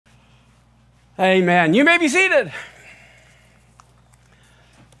Amen. You may be seated.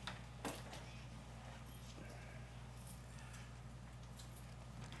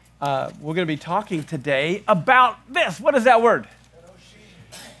 We're going to be talking today about this. What is that word?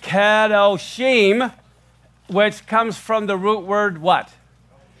 Kedoshim, which comes from the root word what?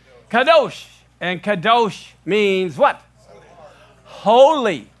 Kadosh. And kadosh means what?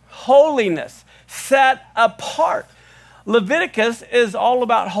 Holy, holiness, set apart. Leviticus is all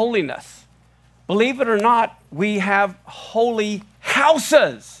about holiness. Believe it or not, we have holy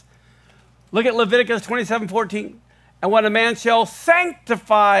houses. Look at Leviticus 27:14. And when a man shall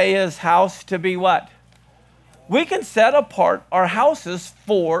sanctify his house to be what? We can set apart our houses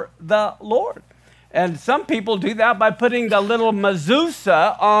for the Lord. And some people do that by putting the little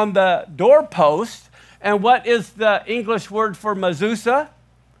mezuzah on the doorpost. And what is the English word for mezuzah?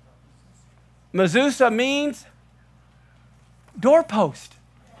 Mezuzah means doorpost.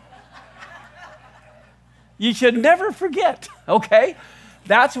 You should never forget, okay?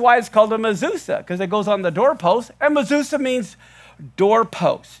 That's why it's called a mezuzah, because it goes on the doorpost, and mezuzah means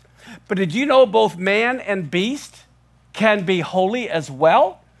doorpost. But did you know both man and beast can be holy as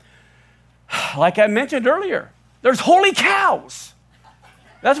well? Like I mentioned earlier, there's holy cows.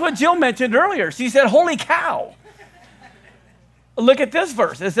 That's what Jill mentioned earlier. She said, holy cow. Look at this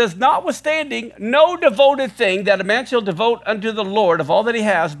verse. It says, notwithstanding, no devoted thing that a man shall devote unto the Lord of all that he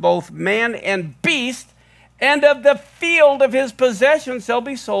has, both man and beast, and of the field of his possession shall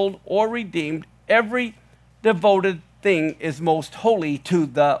be sold or redeemed. Every devoted thing is most holy to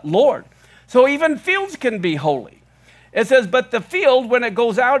the Lord. So even fields can be holy. It says, but the field, when it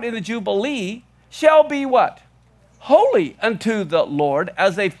goes out in the Jubilee, shall be what? Holy unto the Lord,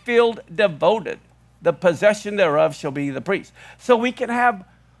 as a field devoted. The possession thereof shall be the priest. So we can have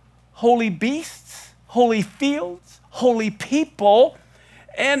holy beasts, holy fields, holy people,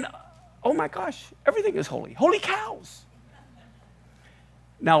 and oh my gosh, everything is holy. Holy cows.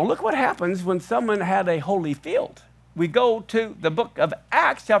 Now look what happens when someone had a holy field. We go to the book of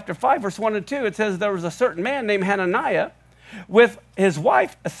Acts, chapter 5, verse 1 and 2. It says there was a certain man named Hananiah with his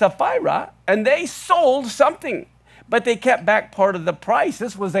wife Sapphira, and they sold something, but they kept back part of the price.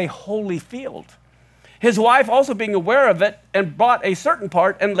 This was a holy field. His wife also being aware of it and bought a certain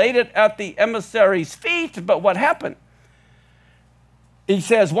part and laid it at the emissary's feet. But what happened? He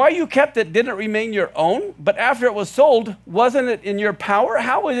says, why you kept it didn't remain your own, but after it was sold, wasn't it in your power?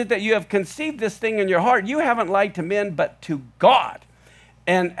 How is it that you have conceived this thing in your heart? You haven't lied to men, but to God.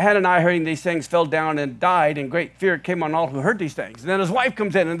 And Hananiah, hearing these things, fell down and died, and great fear came on all who heard these things. And then his wife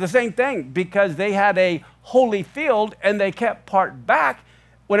comes in, and the same thing, because they had a holy field, and they kept part back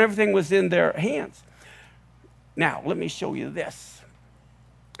when everything was in their hands. Now, let me show you this.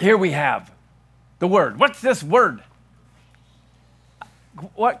 Here we have the word. What's this word?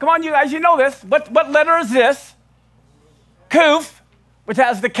 What? Come on, you guys, you know this. What letter is this? Kuf, which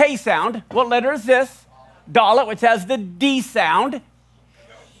has the K sound. What letter is this? Dalet, which has the D sound.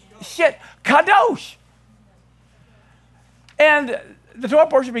 Shit, Kadosh. And the Torah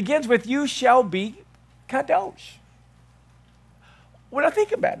portion begins with, you shall be Kadosh. When I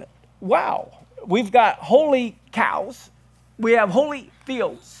think about it, wow. We've got holy cows. We have holy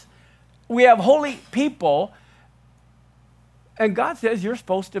fields. We have holy people. And God says, you're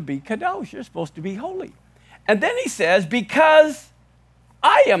supposed to be kadosh. You're supposed to be holy. And then he says, because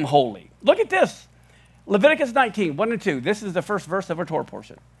I am holy. Look at this. Leviticus 19, 1 and 2. This is the first verse of our Torah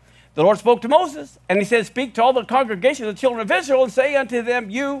portion. The Lord spoke to Moses, and he said, speak to all the congregation of the children of Israel and say unto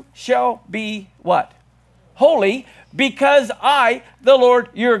them, you shall be what? Holy, because I, the Lord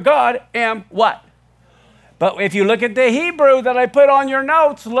your God, am what? But if you look at the Hebrew that I put on your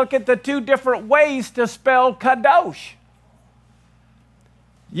notes, look at the two different ways to spell kadosh.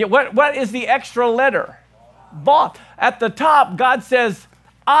 What is the extra letter? Ba. At the top, God says,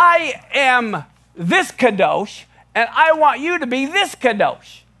 I am this kadosh, and I want you to be this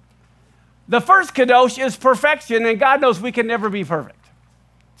kadosh. The first kadosh is perfection, and God knows we can never be perfect.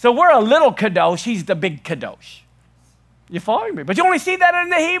 So we're a little kadosh, he's the big kadosh. You following me? But you only see that in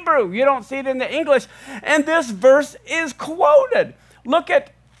the Hebrew. You don't see it in the English. And this verse is quoted. Look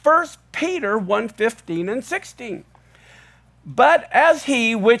at 1 Peter 1:15 and 16. But as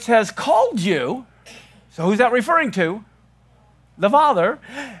he which has called you, so who's that referring to? The Father.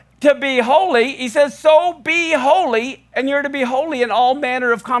 To be holy, he says, so be holy, and you're to be holy in all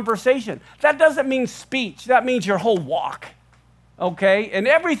manner of conversation. That doesn't mean speech. That means your whole walk, okay? And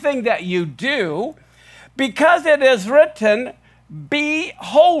everything that you do, because it is written, be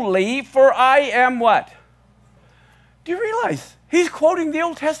holy, for I am what? Do you realize he's quoting the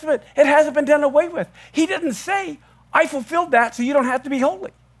Old Testament? It hasn't been done away with. He didn't say, I fulfilled that so you don't have to be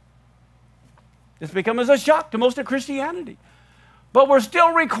holy. This becomes a shock to most of Christianity. But we're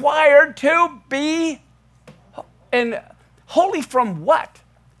still required to be, and holy from what?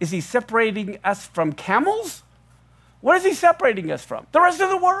 Is he separating us from camels? What is he separating us from? The rest of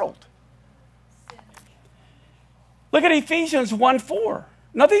the world. Look at Ephesians 1:4.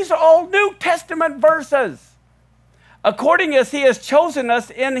 Now these are all New Testament verses. According as he has chosen us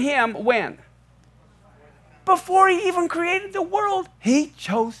in him, when? Before he even created the world, he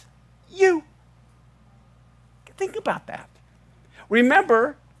chose you. Think about that.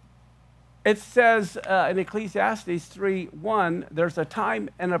 Remember, it says in Ecclesiastes 3:1, there's a time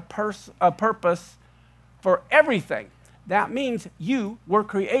and a purpose for everything. That means you were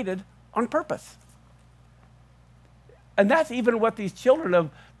created on purpose. And that's even what these children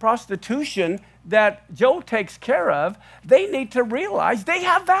of prostitution that Joe takes care of, they need to realize they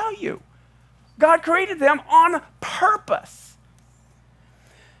have value. God created them on purpose.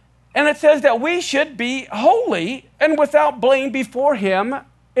 And it says that we should be holy and without blame before him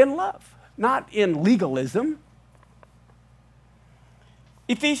in love, not in legalism.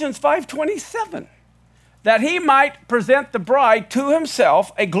 Ephesians 5:27, that he might present the bride to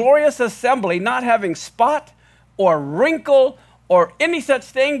himself, a glorious assembly, not having spot or wrinkle or any such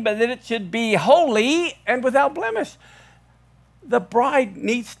thing, but that it should be holy and without blemish. The bride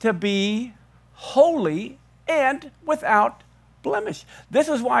needs to be holy and without blemish. This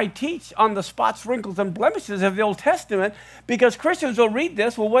is why I teach on the spots, wrinkles, and blemishes of the Old Testament, because Christians will read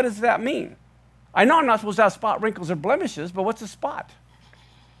this. Well, what does that mean? I know I'm not supposed to have spot, wrinkles, or blemishes, but what's a spot?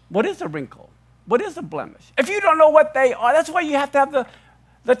 What is a wrinkle? What is a blemish? If you don't know what they are, that's why you have to have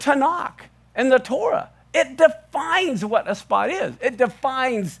the Tanakh and the Torah. It defines what a spot is. It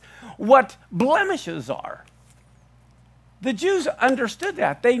defines what blemishes are. The Jews understood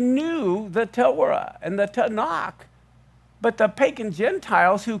that. They knew the Torah and the Tanakh. But the pagan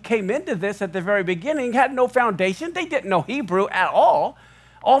Gentiles who came into this at the very beginning had no foundation. They didn't know Hebrew at all.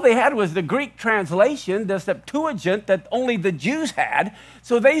 All they had was the Greek translation, the Septuagint that only the Jews had.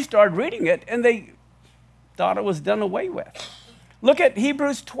 So they started reading it and they thought it was done away with. Look at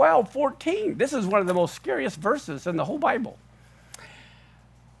Hebrews 12:14. This is one of the most scariest verses in the whole Bible.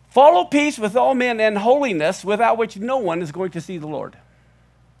 Follow peace with all men and holiness, without which no one is going to see the Lord.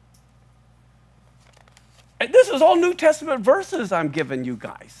 And this is all New Testament verses I'm giving you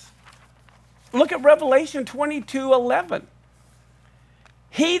guys. Look at Revelation 22:11.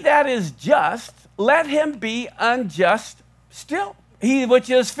 He that is just, let him be unjust still. He which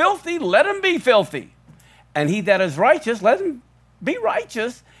is filthy, let him be filthy. And he that is righteous, let him be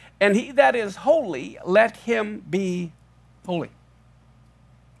righteous. And he that is holy, let him be holy.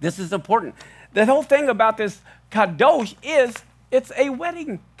 This is important. The whole thing about this kadosh is it's a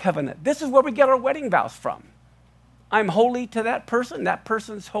wedding covenant. This is where we get our wedding vows from. I'm holy to that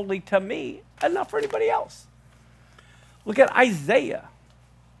person's holy to me, and not for anybody else. Look at Isaiah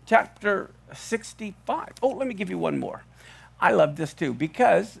chapter 65. Oh, let me give you one more. I love this too,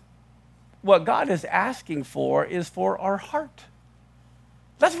 because what God is asking for is for our heart.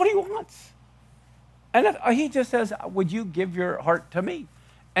 That's what he wants. And he just says, would you give your heart to me?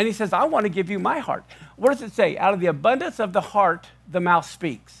 And he says, I want to give you my heart. What does it say? Out of the abundance of the heart, the mouth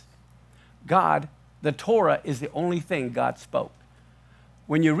speaks. God, the Torah is the only thing God spoke.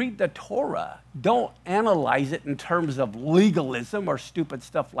 When you read the Torah, don't analyze it in terms of legalism or stupid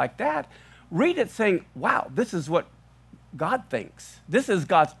stuff like that. Read it saying, wow, this is what God thinks. This is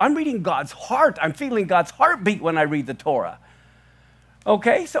I'm reading God's heart. I'm feeling God's heartbeat when I read the Torah.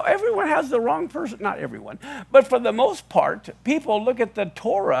 Okay, so everyone has the wrong person, not everyone, but for the most part, people look at the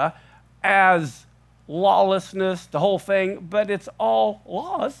Torah as lawlessness, the whole thing, but it's all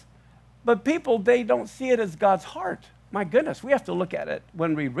laws. But people, they don't see it as God's heart. My goodness, we have to look at it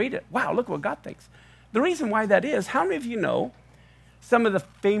when we read it. Wow, look what God thinks. The reason why that is, how many of you know some of the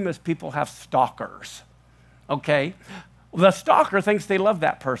famous people have stalkers? Okay, the stalker thinks they love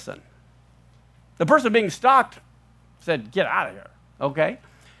that person. The person being stalked said, get out of here. Okay?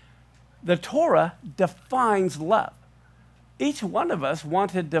 The Torah defines love. Each one of us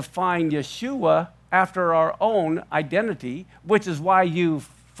want to define Yeshua after our own identity, which is why you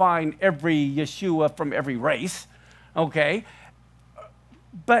find every Yeshua from every race, okay?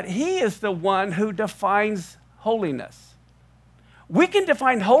 But he is the one who defines holiness. We can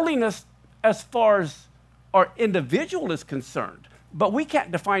define holiness as far as our individual is concerned, but we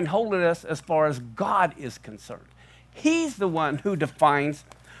can't define holiness as far as God is concerned. He's the one who defines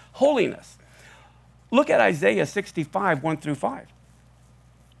holiness. Look at Isaiah 65, 1 through 5.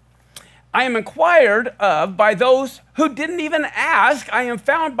 I am inquired of by those who didn't even ask. I am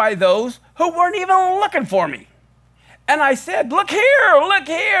found by those who weren't even looking for me. And I said, look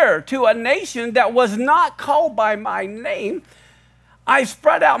here, to a nation that was not called by my name. I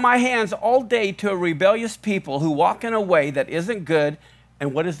spread out my hands all day to a rebellious people who walk in a way that isn't good.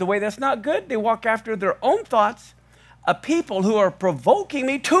 And what is the way that's not good? They walk after their own thoughts. A people who are provoking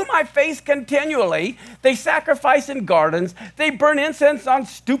me to my face continually. They sacrifice in gardens. They burn incense on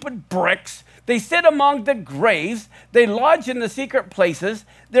stupid bricks. They sit among the graves. They lodge in the secret places.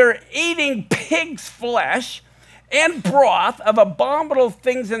 They're eating pig's flesh and broth of abominable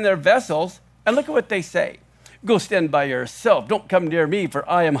things in their vessels. And look at what they say. Go stand by yourself. Don't come near me, for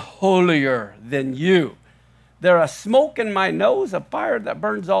I am holier than you. There a smoke in my nose, a fire that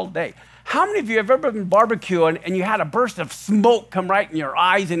burns all day. How many of you have ever been barbecuing and you had a burst of smoke come right in your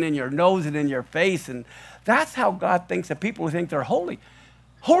eyes and in your nose and in your face? And that's how God thinks of people who think they're holy.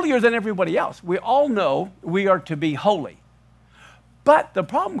 Holier than everybody else. We all know we are to be holy. But the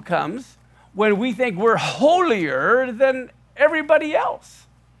problem comes when we think we're holier than everybody else.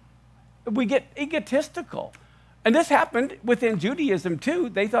 We get egotistical. And this happened within Judaism too.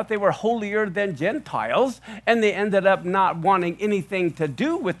 They thought they were holier than Gentiles, and they ended up not wanting anything to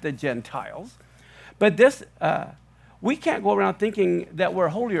do with the Gentiles. But this, we can't go around thinking that we're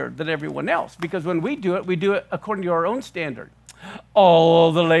holier than everyone else, because when we do it according to our own standard.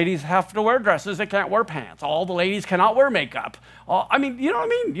 All the ladies have to wear dresses, they can't wear pants. All the ladies cannot wear makeup. I mean, you know what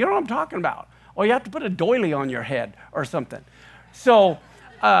I mean? You know what I'm talking about. Or you have to put a doily on your head or something. So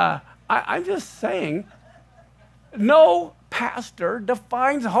I'm just saying, no pastor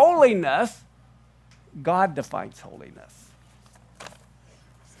defines holiness. God defines holiness.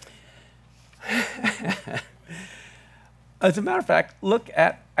 As a matter of fact, look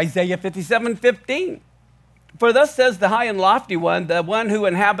at Isaiah 57:15. For thus says the high and lofty one, the one who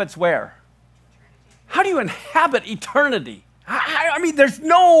inhabits where? How do you inhabit eternity? I mean, there's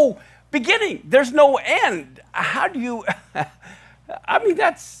no beginning. There's no end. How do you, I mean,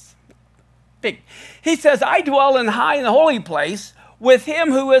 that's big. He says, I dwell in the holy place with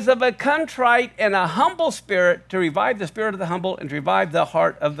him who is of a contrite and a humble spirit, to revive the spirit of the humble and to revive the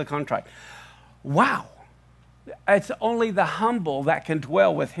heart of the contrite. Wow. It's only the humble that can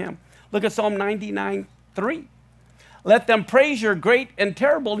dwell with him. Look at Psalm 99:3. Let them praise your great and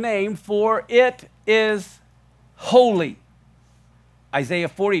terrible name, for it is holy. Isaiah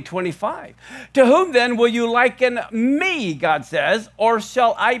 40:25. To whom then will you liken me, God says, or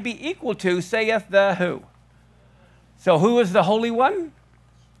shall I be equal to, saith the who? So who is the Holy One?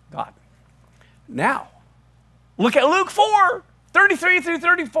 God. Now, look at Luke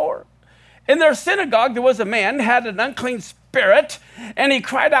 4:33-34. In their synagogue there was a man who had an unclean spirit, and he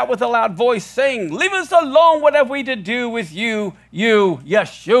cried out with a loud voice, saying, leave us alone, what have we to do with you, you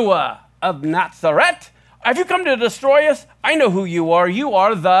Yeshua of Nazareth? Have you come to destroy us? I know who you are. You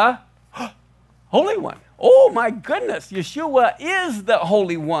are the Holy One. Oh my goodness, Yeshua is the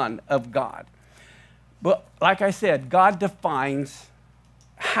Holy One of God. But like I said, God defines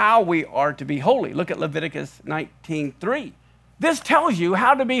how we are to be holy. Look at Leviticus 19:3. This tells you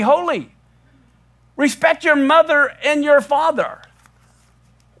how to be holy. Respect your mother and your father.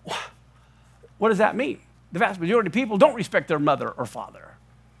 What does that mean? The vast majority of people don't respect their mother or father.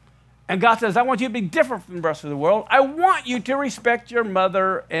 And God says, I want you to be different from the rest of the world. I want you to respect your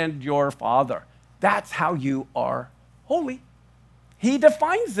mother and your father. That's how you are holy. He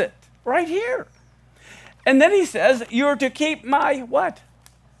defines it right here. And then he says, you're to keep my what?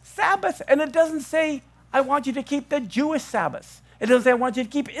 Sabbath. And it doesn't say, I want you to keep the Jewish Sabbaths. It doesn't say, I want you to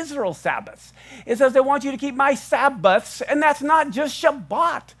keep Israel's Sabbaths. It says, I want you to keep my Sabbaths. And that's not just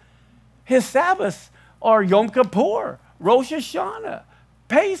Shabbat. His Sabbaths are Yom Kippur, Rosh Hashanah,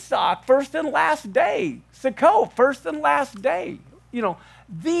 Pesach, first and last day, Sukkot, first and last day. You know,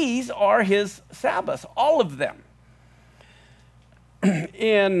 these are his Sabbaths, all of them.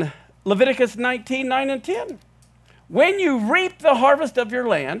 In Leviticus 19:9-10, when you reap the harvest of your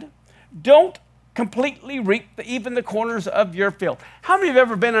land, don't completely reap even the corners of your field. How many of you have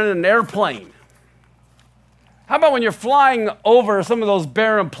ever been in an airplane? How about when you're flying over some of those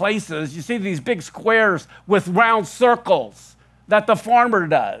barren places, you see these big squares with round circles that the farmer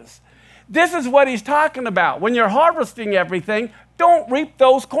does. This is what he's talking about. When you're harvesting everything, don't reap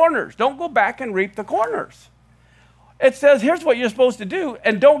those corners. Don't go back and reap the corners. It says, here's what you're supposed to do,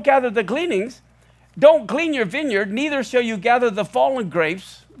 and don't gather the gleanings. Don't glean your vineyard, neither shall you gather the fallen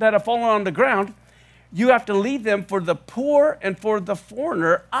grapes that have fallen on the ground. You have to leave them for the poor and for the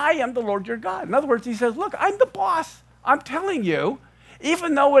foreigner. I am the Lord your God. In other words, he says, look, I'm the boss. I'm telling you,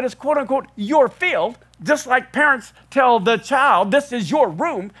 even though it is quote unquote your field, just like parents tell the child, this is your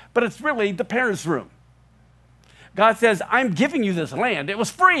room, but it's really the parents' room. God says, I'm giving you this land. It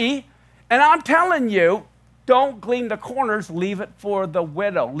was free, and I'm telling you, Don't glean the corners, leave it for the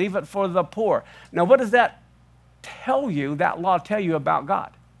widow, leave it for the poor. Now, what does that tell you, that law tell you about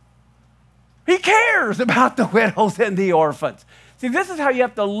God? He cares about the widows and the orphans. See, this is how you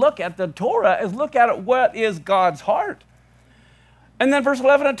have to look at the Torah, is look at it, what is God's heart? And then verse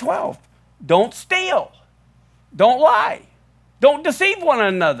 11 and 12, don't steal, don't lie, don't deceive one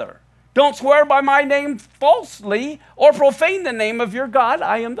another, don't swear by my name falsely or profane the name of your God.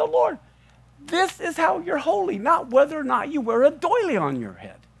 I am the Lord. This is how you're holy, not whether or not you wear a doily on your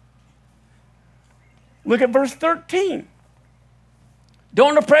head. Look at verse 13.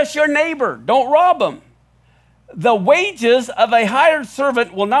 Don't oppress your neighbor. Don't rob him. The wages of a hired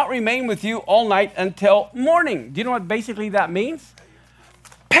servant will not remain with you all night until morning. Do you know what basically that means?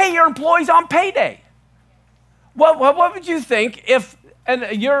 Pay your employees on payday. What would you think if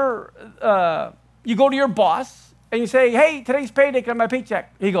you go to your boss and you say, hey, today's payday, got my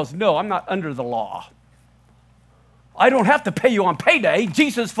paycheck. He goes, no, I'm not under the law. I don't have to pay you on payday.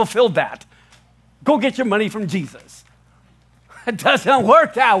 Jesus fulfilled that. Go get your money from Jesus. It doesn't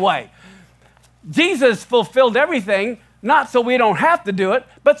work that way. Jesus fulfilled everything, not so we don't have to do it,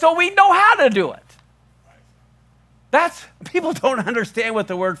 but so we know how to do it. People don't understand what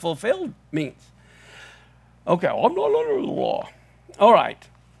the word fulfilled means. Okay, well, I'm not under the law. All right.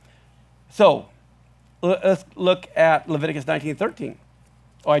 So let's look at Leviticus 19:13.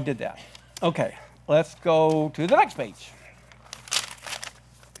 Oh, I did that. Okay, let's go to the next page.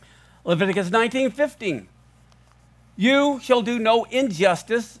 Leviticus 19:15. You shall do no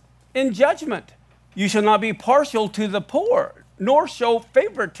injustice in judgment. You shall not be partial to the poor, nor show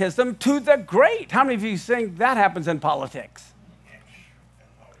favoritism to the great. How many of you think that happens in politics?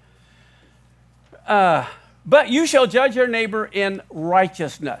 But you shall judge your neighbor in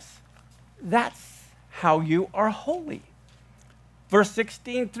righteousness. That's how you are holy. Verse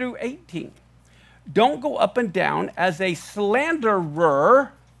 16 through 18. Don't go up and down as a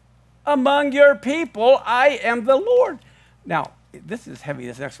slanderer among your people. I am the Lord. Now, this is heavy,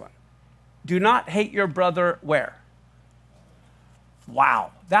 this next one. Do not hate your brother where?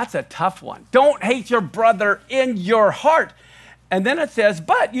 Wow, that's a tough one. Don't hate your brother in your heart. And then it says,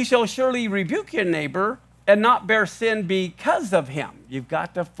 but you shall surely rebuke your neighbor and not bear sin because of him. You've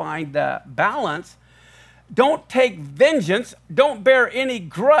got to find the balance. Don't take vengeance. Don't bear any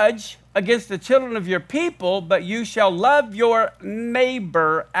grudge against the children of your people, but you shall love your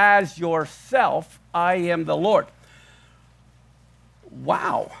neighbor as yourself. I am the Lord.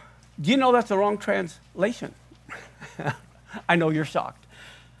 Wow. Do you know that's the wrong translation? I know you're shocked.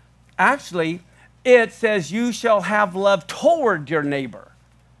 Actually, it says you shall have love toward your neighbor.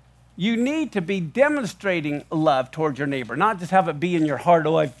 You need to be demonstrating love toward your neighbor, not just have it be in your heart,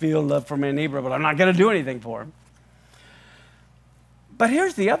 oh, I feel love for my neighbor, but I'm not going to do anything for him. But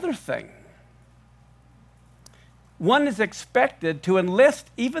here's the other thing. One is expected to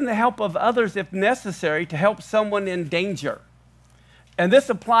enlist even the help of others if necessary to help someone in danger. And this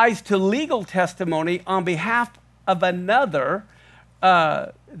applies to legal testimony on behalf of another.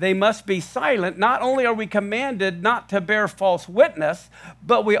 They must be silent. Not only are we commanded not to bear false witness,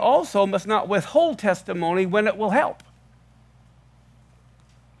 but we also must not withhold testimony when it will help.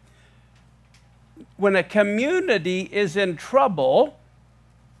 When a community is in trouble,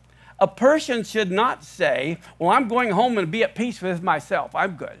 a person should not say, well, I'm going home and be at peace with myself.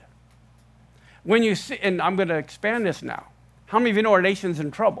 I'm good. When you see, and I'm going to expand this now. How many of you know our nation's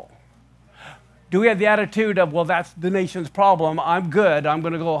in trouble? Do we have the attitude of, well, that's the nation's problem. I'm good. I'm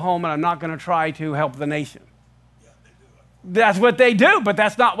going to go home and I'm not going to try to help the nation. Yeah, they do. That's what they do, but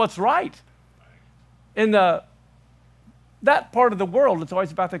that's not what's right. In that part of the world, it's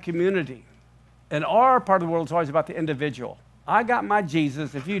always about the community. In our part of the world, it's always about the individual. I got my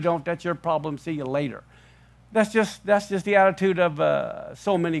Jesus. If you don't, that's your problem. See you later. That's just the attitude of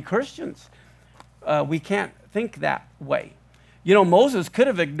so many Christians. We can't think that way. You know, Moses could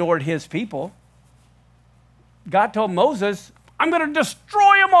have ignored his people. God told Moses, I'm going to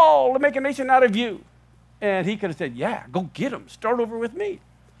destroy them all to make a nation out of you. And he could have said, yeah, go get them. Start over with me.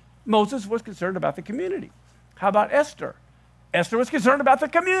 Moses was concerned about the community. How about Esther? Esther was concerned about the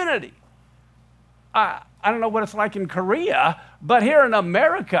community. I don't know what it's like in Korea, but here in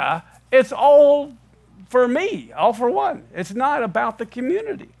America, it's all for me, all for one. It's not about the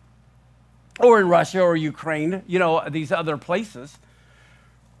community. Or in Russia or Ukraine, you know, these other places.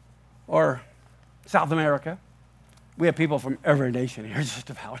 Or South America. We have people from every nation here, just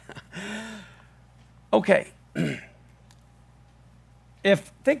about. Okay.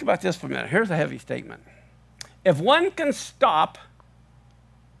 Think about this for a minute. Here's a heavy statement. If one can stop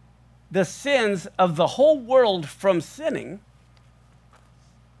the sins of the whole world from sinning,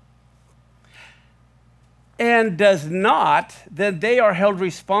 and does not, then they are held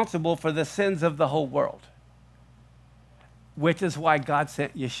responsible for the sins of the whole world, which is why God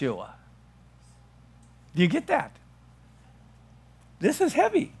sent Yeshua. Do you get that? This is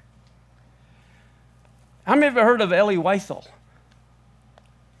heavy. How many of you have heard of Elie Wiesel?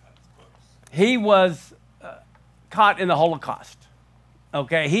 He was caught in the Holocaust.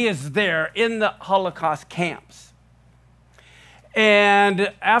 Okay, he is there in the Holocaust camps. And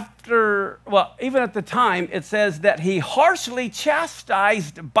even at the time, it says that he harshly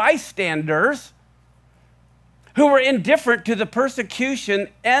chastised bystanders who were indifferent to the persecution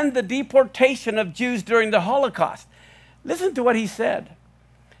and the deportation of Jews during the Holocaust. Listen to what he said.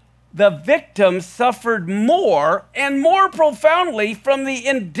 The victims suffered more and more profoundly from the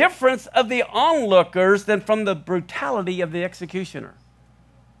indifference of the onlookers than from the brutality of the executioner.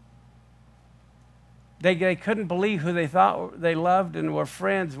 They couldn't believe who they thought they loved and were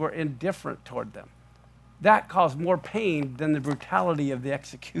friends were indifferent toward them. That caused more pain than the brutality of the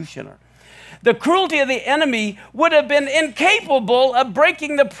executioner. The cruelty of the enemy would have been incapable of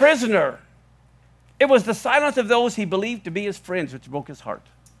breaking the prisoner. It was the silence of those he believed to be his friends which broke his heart.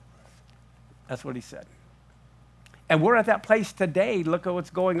 That's what he said. And we're at that place today. Look at what's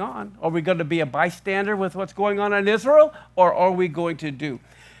going on. Are we going to be a bystander with what's going on in Israel, or are we going to do?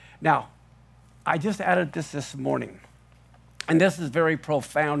 Now, I just added this morning, and this is very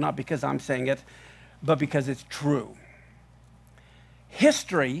profound, not because I'm saying it, but because it's true.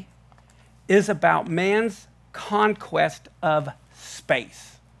 History is about man's conquest of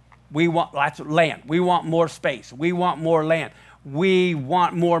space. We want lots of land. We want more space. We want more land. We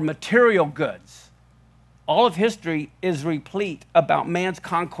want more material goods. All of history is replete about man's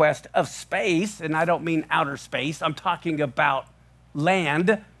conquest of space, and I don't mean outer space. I'm talking about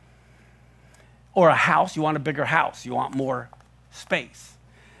land or a house. You want a bigger house. You want more space.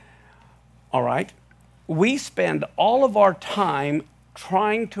 All right? We spend all of our time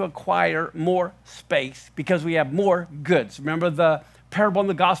trying to acquire more space because we have more goods. Remember the parable in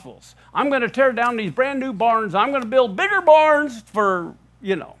the Gospels. I'm going to tear down these brand new barns. I'm going to build bigger barns for,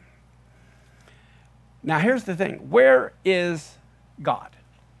 Now, here's the thing. Where is God?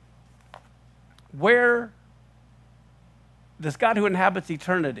 Where does God who inhabits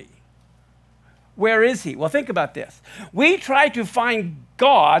eternity? Where is he? Well, think about this. We try to find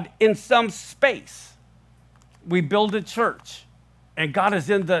God in some space. We build a church, and God is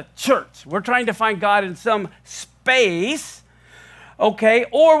in the church. We're trying to find God in some space, okay?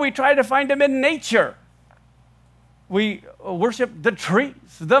 Or we try to find him in nature. We worship the trees,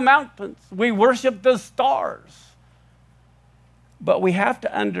 the mountains. We worship the stars. But we have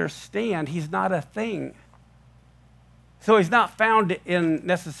to understand he's not a thing. So he's not found in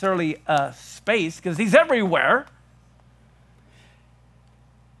necessarily a space because he's everywhere.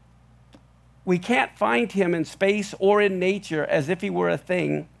 We can't find him in space or in nature as if he were a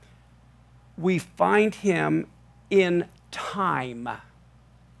thing. We find him in time,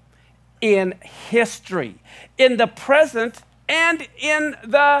 in history, in the present, and in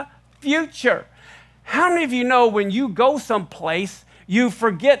the future. How many of you know when you go someplace, you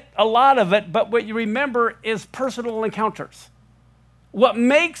forget a lot of it, but what you remember is personal encounters? What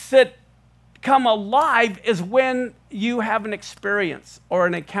makes it come alive is when you have an experience or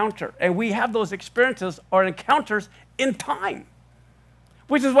an encounter. And we have those experiences or encounters in time,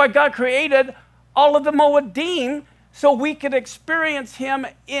 which is why God created all of the Moedim, so we could experience him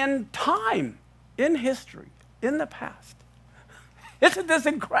in time, in history, in the past. Isn't this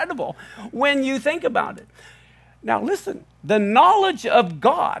incredible when you think about it? Now listen, the knowledge of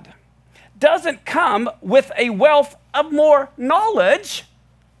God doesn't come with a wealth of more knowledge.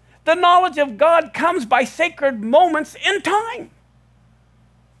 The knowledge of God comes by sacred moments in time.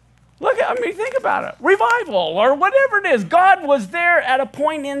 Think about it. Revival or whatever it is. God was there at a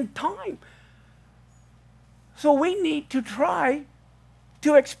point in time. So we need to try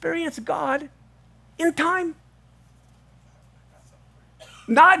to experience God in time.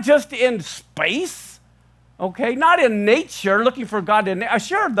 Not just in space, okay? Not in nature, looking for God in nature.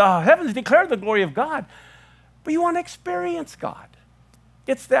 Sure, the heavens declare the glory of God, but you want to experience God.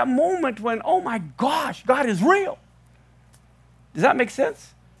 It's that moment when, oh my gosh, God is real. Does that make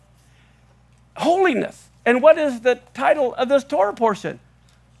sense? Holiness. And what is the title of this Torah portion?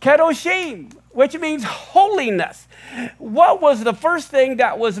 Kedoshim, which means holiness. What was the first thing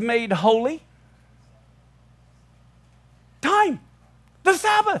that was made holy? Time. The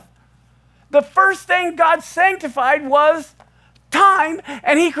Sabbath. The first thing God sanctified was time,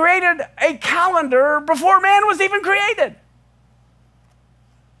 and he created a calendar before man was even created.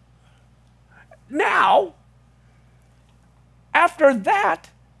 Now, after that,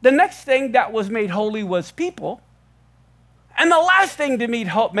 The next thing that was made holy was people. And the last thing to be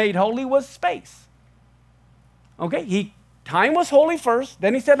made holy was space. Okay, time was holy first.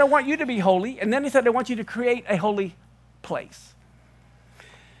 Then he said, I want you to be holy. And then he said, I want you to create a holy place.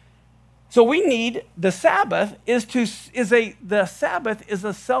 So we need, the Sabbath the Sabbath is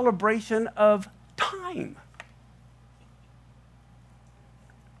a celebration of time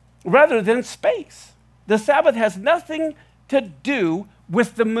rather than space. The Sabbath has nothing to do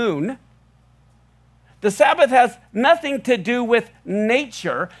with the moon. The Sabbath has nothing to do with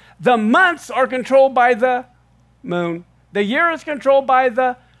nature. The months are controlled by the moon. The year is controlled by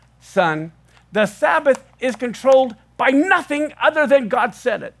the sun. The Sabbath is controlled by nothing other than God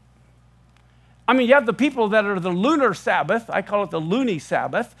said it. I mean, you have the people that are the lunar Sabbath. I call it the loony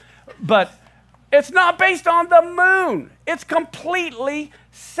Sabbath. But it's not based on the moon. It's completely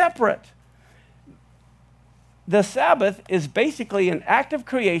separate. The Sabbath is basically an act of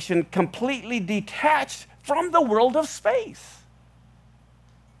creation completely detached from the world of space.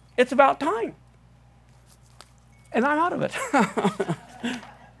 It's about time. And I'm out of it.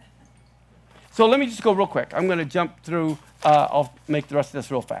 So let me just go real quick. I'm going to jump through. I'll make the rest of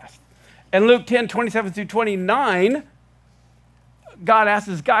this real fast. In Luke 10, 27 through 29, God asks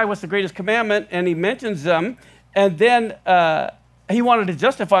this guy, what's the greatest commandment? And he mentions them. And then he wanted to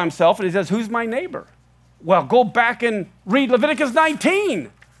justify himself. And he says, who's my neighbor? Well, go back and read Leviticus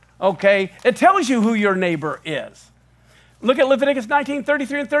 19. Okay? It tells you who your neighbor is. Look at Leviticus 19,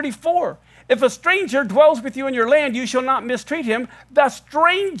 33 and 34. If a stranger dwells with you in your land, you shall not mistreat him. The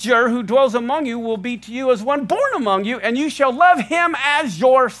stranger who dwells among you will be to you as one born among you, and you shall love him as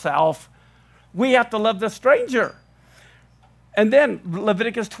yourself. We have to love the stranger. And then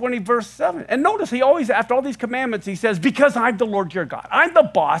Leviticus 20, verse 7. And notice he always, after all these commandments, he says, because I'm the Lord your God. I'm the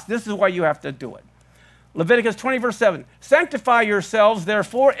boss. This is why you have to do it. Leviticus 20, verse 7. Sanctify yourselves,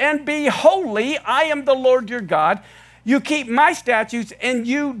 therefore, and be holy. I am the Lord your God. You keep my statutes and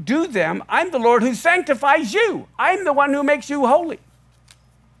you do them. I'm the Lord who sanctifies you. I'm the one who makes you holy.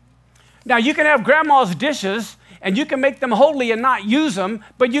 Now, you can have grandma's dishes and you can make them holy and not use them,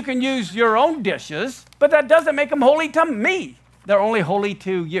 but you can use your own dishes, but that doesn't make them holy to me. They're only holy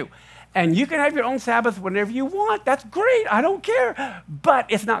to you. And you can have your own Sabbath whenever you want. That's great. I don't care. But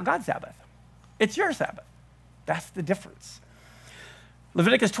it's not God's Sabbath. It's your Sabbath. That's the difference.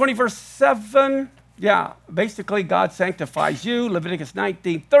 Leviticus 20, verse 7. Yeah, basically God sanctifies you. Leviticus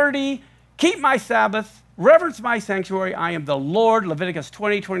 19:30, keep my Sabbath, reverence my sanctuary. I am the Lord. Leviticus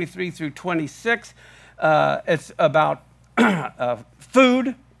 20, 23 through 26. It's about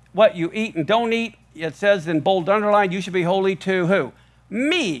food, what you eat and don't eat. It says in bold underline, you should be holy to who?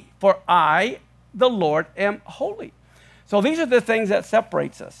 Me, for I, the Lord, am holy. So these are the things that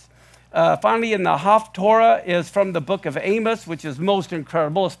separates us. Finally, in the Haftorah is from the book of Amos, which is most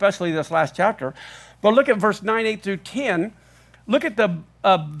incredible, especially this last chapter. But look at verse 9, 8 through 10. Look at the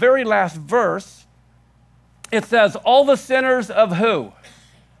very last verse. It says, all the sinners of who?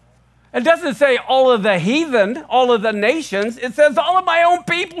 It doesn't say all of the heathen, all of the nations. It says all of my own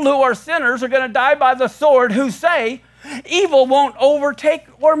people who are sinners are going to die by the sword, who say evil won't overtake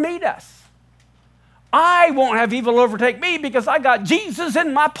or meet us. I won't have evil overtake me because I got Jesus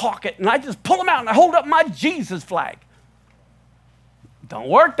in my pocket and I just pull him out and I hold up my Jesus flag. Don't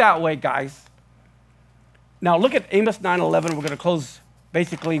work that way, guys. Now look at Amos 9:11. We're going to close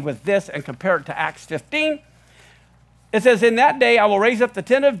basically with this and compare it to Acts 15. It says, in that day I will raise up the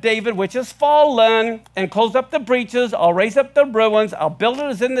tent of David, which is fallen, and close up the breaches. I'll raise up the ruins. I'll build it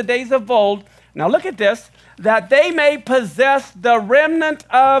as in the days of old. Now look at this. That they may possess the remnant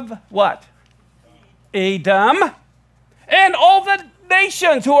of what? Edom, and all the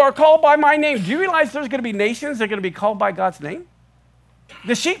nations who are called by my name. Do you realize there's going to be nations that are going to be called by God's name?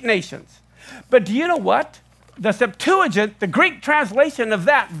 The sheep nations. But do you know what? The Septuagint, the Greek translation of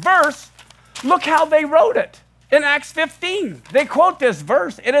that verse, look how they wrote it. In Acts 15, they quote this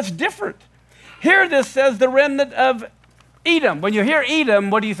verse, and it's different. Here this says the remnant of Edom. When you hear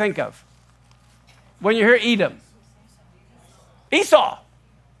Edom, what do you think of? When you hear Edom? Esau.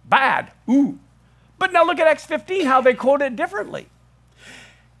 Bad. Ooh. But now look at Acts 15, how they quote it differently.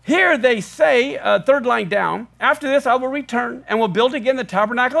 Here they say, third line down, after this I will return and will build again the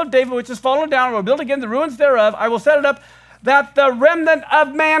tabernacle of David, which is fallen down, and will build again the ruins thereof. I will set it up that the remnant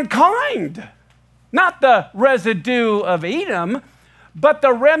of mankind, not the residue of Edom, but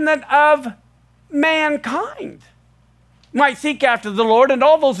the remnant of mankind, might seek after the Lord and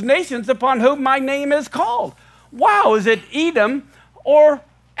all those nations upon whom my name is called. Wow, is it Edom or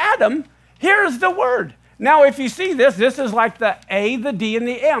Adam? Here's the word. Now, if you see this, this is like the A, the D, and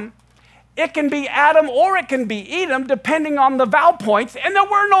the M. It can be Adam or it can be Edom, depending on the vowel points, and there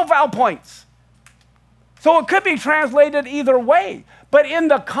were no vowel points. So it could be translated either way. But in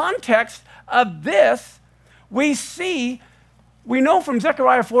the context of this, we know from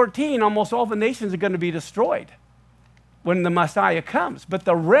Zechariah 14, almost all the nations are going to be destroyed when the Messiah comes. But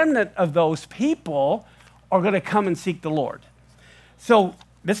the remnant of those people are going to come and seek the Lord. So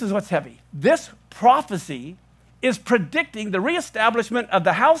this is what's heavy. This prophecy is predicting the reestablishment of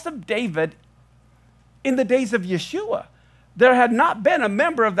the house of David in the days of Yeshua. There had not been a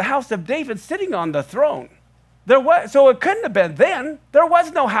member of the house of David sitting on the throne. So it couldn't have been then. There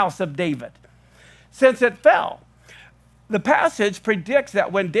was no house of David since it fell. The passage predicts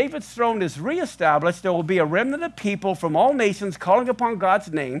that when David's throne is reestablished, there will be a remnant of people from all nations calling upon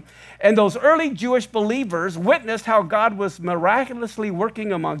God's name. And those early Jewish believers witnessed how God was miraculously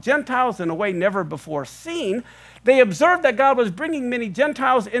working among Gentiles in a way never before seen. They observed that God was bringing many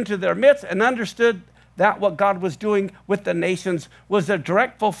Gentiles into their midst and understood that what God was doing with the nations was a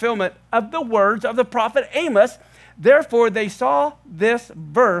direct fulfillment of the words of the prophet Amos. Therefore, they saw this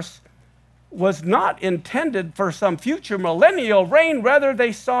verse was not intended for some future millennial reign. Rather,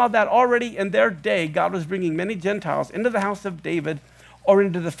 they saw that already in their day, God was bringing many Gentiles into the house of David or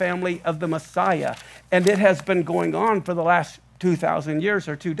into the family of the Messiah. And it has been going on for the last 2,000 years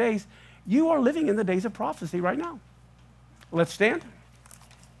or 2 days. You are living in the days of prophecy right now. Let's stand.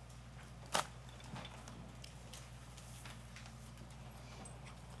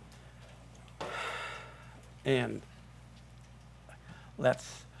 And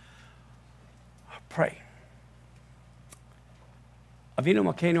let's pray. Avinu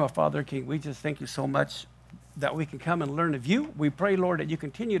Malkeinu, our Father King, we just thank you so much that we can come and learn of you. We pray, Lord, that you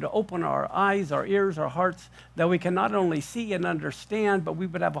continue to open our eyes, our ears, our hearts, that we can not only see and understand, but we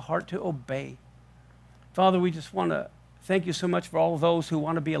would have a heart to obey. Father, we just want to thank you so much for all of those who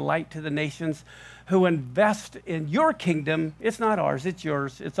want to be a light to the nations, who invest in your kingdom. It's not ours, it's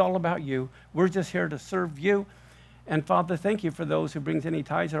yours. It's all about you. We're just here to serve you. And Father, thank you for those who brings any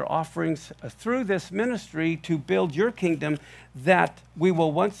tithes or offerings through this ministry to build your kingdom, that we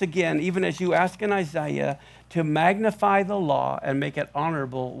will once again, even as you ask in Isaiah, to magnify the law and make it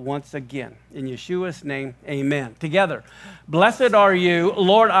honorable once again. In Yeshua's name, amen. Together, blessed are you,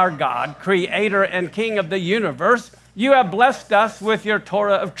 Lord our God, creator and king of the universe. You have blessed us with your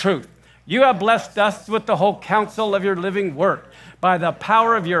Torah of truth. You have blessed us with the whole counsel of your living word. By the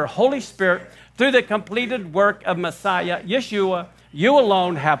power of your Holy Spirit, through the completed work of Messiah, Yeshua, you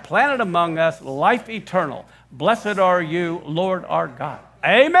alone have planted among us life eternal. Blessed are you, Lord our God.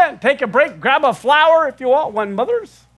 Amen. Take a break. Grab a flower if you want one, mothers.